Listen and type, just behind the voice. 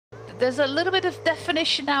there's a little bit of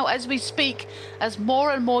definition now as we speak, as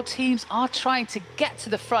more and more teams are trying to get to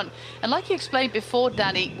the front. And like you explained before,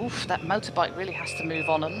 Danny, oof, that motorbike really has to move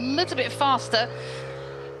on a little bit faster.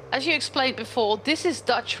 As you explained before, this is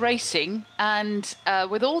Dutch racing, and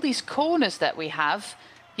with all these corners that we have,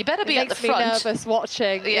 you better be at the front. It makes me nervous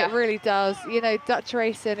watching. Yeah. It really does. You know, Dutch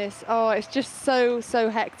racing is, it's just so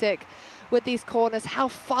hectic with these corners. How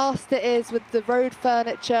fast it is with the road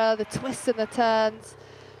furniture, the twists and the turns.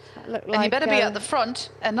 And you better be at the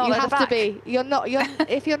front and not at the back. You have to be. You're not.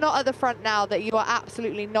 If you're not at the front now, that you are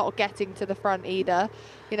absolutely not getting to the front either.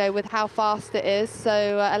 You know, with how fast it is. So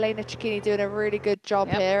Elena Cecchini doing a really good job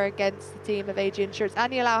here against the team of AG Insurance.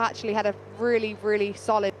 Anja Lau actually had a really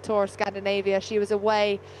solid tour of Scandinavia. She was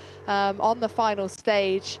away on the final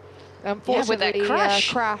stage. Unfortunately,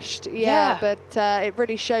 crashed. But it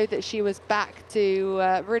really showed that she was back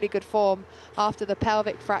to really good form after the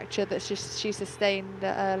pelvic fracture that she sustained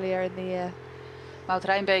earlier in the year. Maud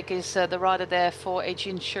Rijnbeek is the rider there for AG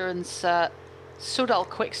Insurance Soudal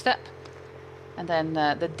Quickstep. And then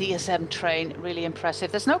the DSM train, really impressive.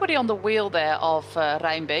 There's nobody on the wheel there of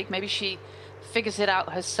Rijnbeek. Maybe she figures it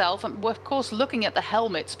out herself. And we're, of course, looking at the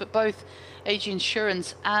helmets, but both AG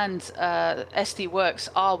Insurance and SD Worx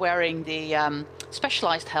are wearing the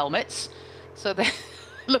specialized helmets. So they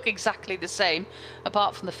look exactly the same,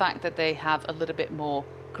 apart from the fact that they have a little bit more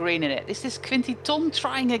green in it. Is this Quinty Ton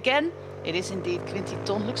trying again? It is indeed Quinty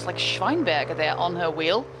Ton. Looks like Schweinberger there on her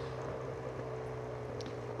wheel.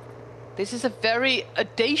 This is a very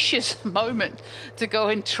audacious moment to go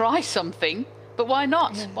and try something, but why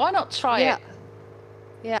not? Yeah. Why not try it?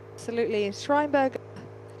 Yeah, absolutely. And Schweinberger,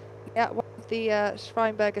 one of the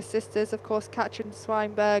Schweinberger sisters, of course, Katrin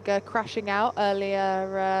Schweinberger crashing out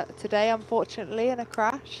earlier today, unfortunately, in a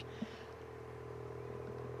crash.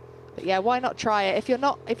 But yeah, why not try it? If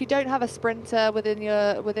you don't have a sprinter within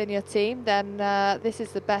your team, then this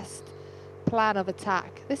is the best plan of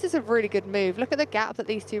attack. This is a really good move. Look at the gap that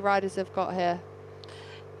these two riders have got here.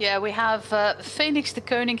 Yeah, we have Phoenix de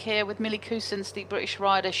Koning here with Millie Cousins, the British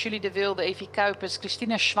rider, Julie de Wilde, Evie Kuipers,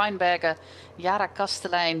 Christina Schweinberger, Jara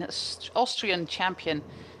Kastelein, Austrian champion,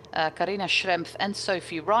 Carina Schrempf and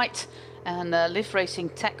Sophie Wright. And Liv Racing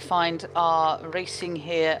Tech Find are racing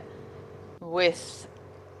here with,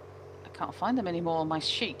 I can't find them anymore on my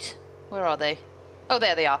sheet. Where are they? Oh,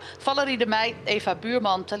 there they are. Valerie de Meij, Eva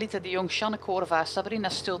Buurman, Talita de Jong, Sjanne Korva, Sabrina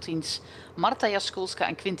Stultins, Marta Jaskulska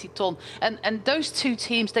and Quinty Ton. And those two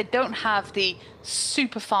teams, they don't have the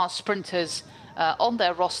super fast sprinters on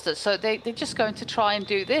their roster. So they're just going to try and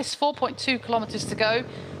do this. 4.2 kilometers to go.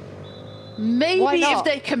 Maybe if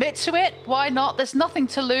they commit to it, why not? There's nothing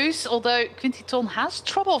to lose, although Quinty Ton has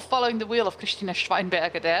trouble following the wheel of Christina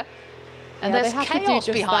Schweinberger there. And there's chaos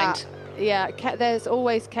behind. That. Yeah, there's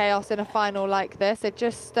always chaos in a final like this. It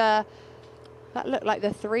just, that looked like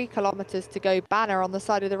the 3 kilometers to go banner on the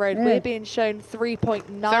side of the road. We're being shown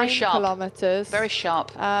 3.9 kilometers. Very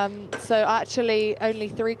sharp. So actually only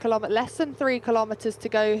less than 3 kilometers to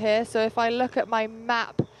go here. So if I look at my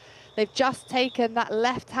map, they've just taken that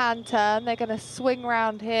left-hand turn. They're going to swing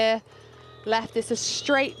round here. Left, it's a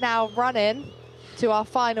straight now run in to our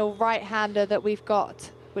final right-hander that we've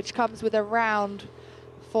got, which comes with around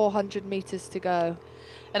 400 meters to go.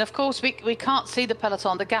 And of course we can't see the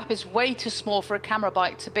peloton. The gap is way too small for a camera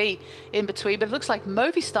bike to be in between, but it looks like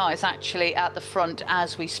Movistar is actually at the front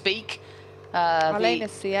as we speak. Marlene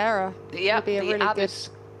Sierra. Yeah, be a the really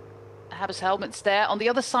Habs helmets there. On the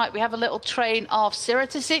other side we have a little train of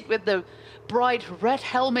Ceratisit with the bright red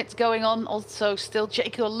helmet going on. Also still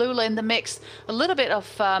Jaco Lula in the mix. A little bit of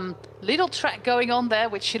Lidl-Trek going on there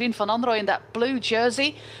with Shirin van Androoy in that blue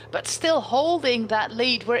jersey, but still holding that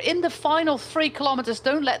lead. We're in the final 3 kilometers.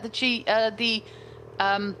 Don't let the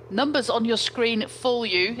numbers on your screen fool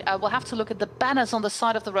you. We'll have to look at the banners on the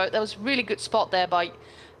side of the road. That was a really good spot there by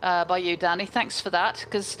you, Danny. Thanks for that,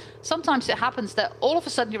 because sometimes it happens that all of a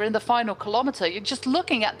sudden you're in the final kilometer. You're just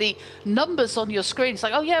looking at the numbers on your screen. It's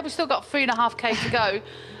like, oh yeah, we've still got 3.5K to go.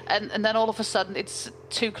 and then all of a sudden it's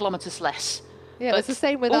 2 kilometers less. Yeah, it's the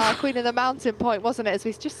same with our Queen of the Mountain point, wasn't it? As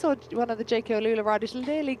we just saw one of the Jaco Lula riders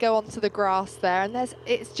nearly go onto the grass there, and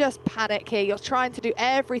it's just panic here. You're trying to do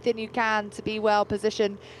everything you can to be well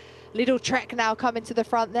positioned. Lidl-Trek now coming to the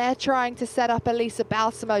front. They're trying to set up Elisa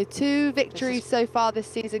Balsamo. 2 victories so far this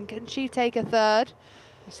season. Can she take a third?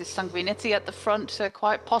 This is Sanguinetti at the front,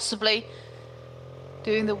 quite possibly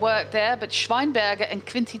doing the work there. But Schweinberger and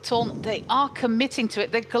Quinty Ton, they are committing to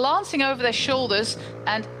it. They're glancing over their shoulders,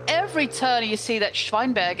 and every turn you see that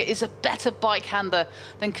Schweinberger is a better bike handler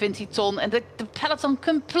than Quinty Ton. And the peloton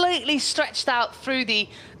completely stretched out through the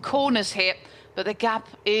corners here. but the gap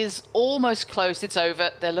is almost closed. It's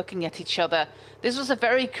over. They're looking at each other. This was a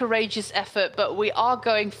very courageous effort, but we are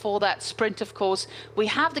going for that sprint, of course. We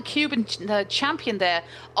have the Cuban champion there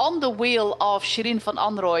on the wheel of Shirin van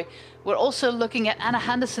Anrooy. We're also looking at Anna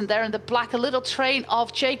Henderson there in the black, a little train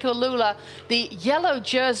of Jaco Lula, the yellow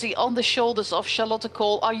jersey on the shoulders of Charlotte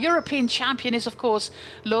Kool. Our European champion is, of course,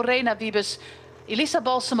 Lorena Wiebes. Elisa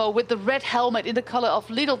Balsamo with the red helmet in the color of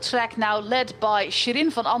Lidl-Trek, now led by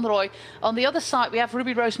Shirin van Anrooy. On the other side, we have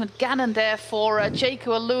Ruby Rosemond-Gannon there for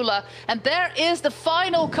Jaco Lula. And there is the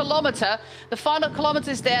final kilometer. The final kilometer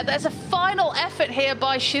is there. There's a final effort here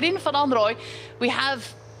by Shirin van Anrooy. We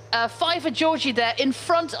have Fiver Georgie there in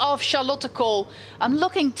front of Charlotte Kool. I'm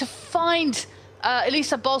looking to find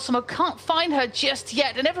Elisa Balsamo, can't find her just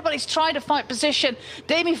yet, and everybody's trying to find position.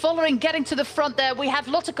 Demi Vollering getting to the front there. We have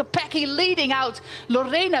Lotte Kopecky leading out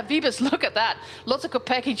Lorena Wiebes. Look at that. Lotte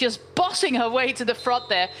Kopecky just bossing her way to the front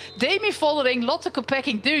there. Demi Vollering, Lotte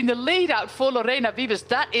Kopecky doing the lead out for Lorena Wiebes.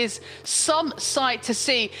 That is some sight to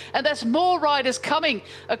see. And there's more riders coming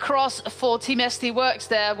across for Team SD Worx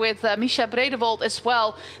there with Misha Bredewold as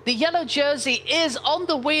well. The yellow jersey is on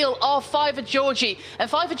the wheel of Fiver Georgie, and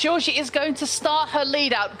Fiver Georgie is going to start her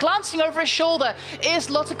lead out. Glancing over his shoulder is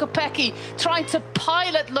Lotte Kopecky trying to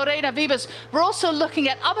pilot Lorena Wiebes. We're also looking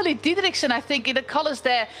at Amelie Diederiksen, I think, in the colours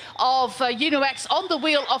there of UNOX on the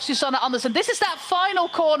wheel of Susanne Andersen. This is that final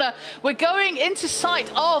corner. We're going into sight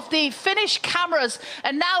of the Finnish cameras,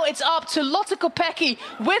 and now it's up to Lotte Kopecky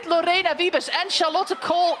with Lorena Wiebes and Charlotte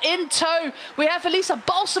Kool in tow. We have Elisa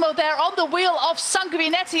Balsamo there on the wheel of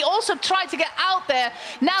Sanguinetti, also trying to get out there.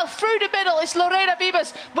 Now through the middle is Lorena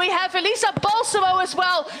Wiebes. We have Elisa Balsamo as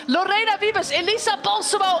well. Lorena Wiebes, Elisa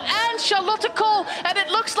Balsamo and Charlotte Kool. And it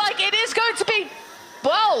looks like it is going to be,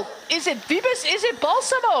 well, is it Wiebes? Is it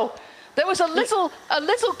Balsamo? There was a little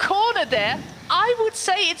corner there. I would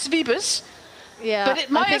say it's Wiebes. Yeah, but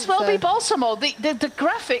it might as well be Balsamo. The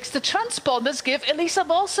graphics, the transponders give Elisa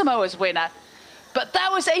Balsamo as winner. But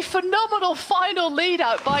that was a phenomenal final lead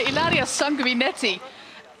out by Ilaria Sanguinetti.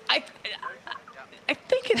 I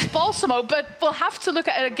think it's Balsamo, but we'll have to look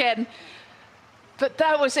at it again. But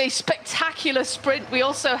that was a spectacular sprint. We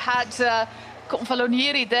also had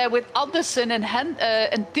Confalonieri there with Andersen and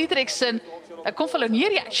Diederiksen.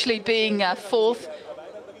 Confalonieri actually being fourth.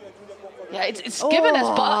 Yeah, it's given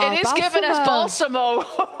as given as Balsamo.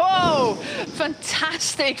 Oh,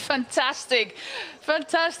 fantastic, fantastic,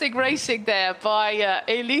 fantastic racing there by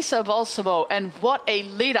Elisa Balsamo. And what a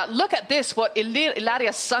lead out. Look at this, what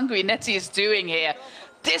Ilaria Sanguinetti is doing here.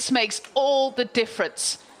 This makes all the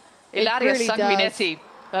difference. Ilaria really Sanguinetti,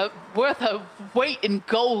 worth her weight in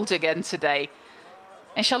gold again today.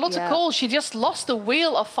 And Charlotte Kool, she just lost the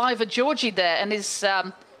wheel of Fiver Georgie there and is,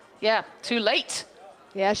 too late.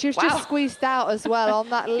 Yeah, she was just squeezed out as well on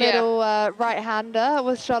that little right-hander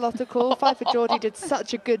with Charlotte Kool. Fiver Georgie did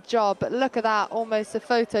such a good job, but look at that, almost a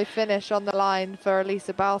photo finish on the line for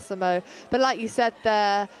Elisa Balsamo. But like you said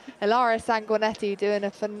there, Ilaria Sanguinetti doing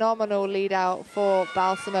a phenomenal lead out for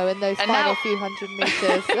Balsamo in those final few hundred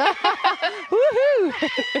meters. Woohoo!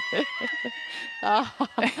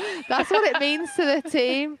 That's what it means to the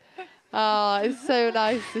team. Oh, it's so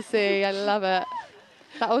nice to see. I love it.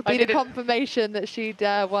 That would be the confirmation that she'd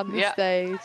won the stage.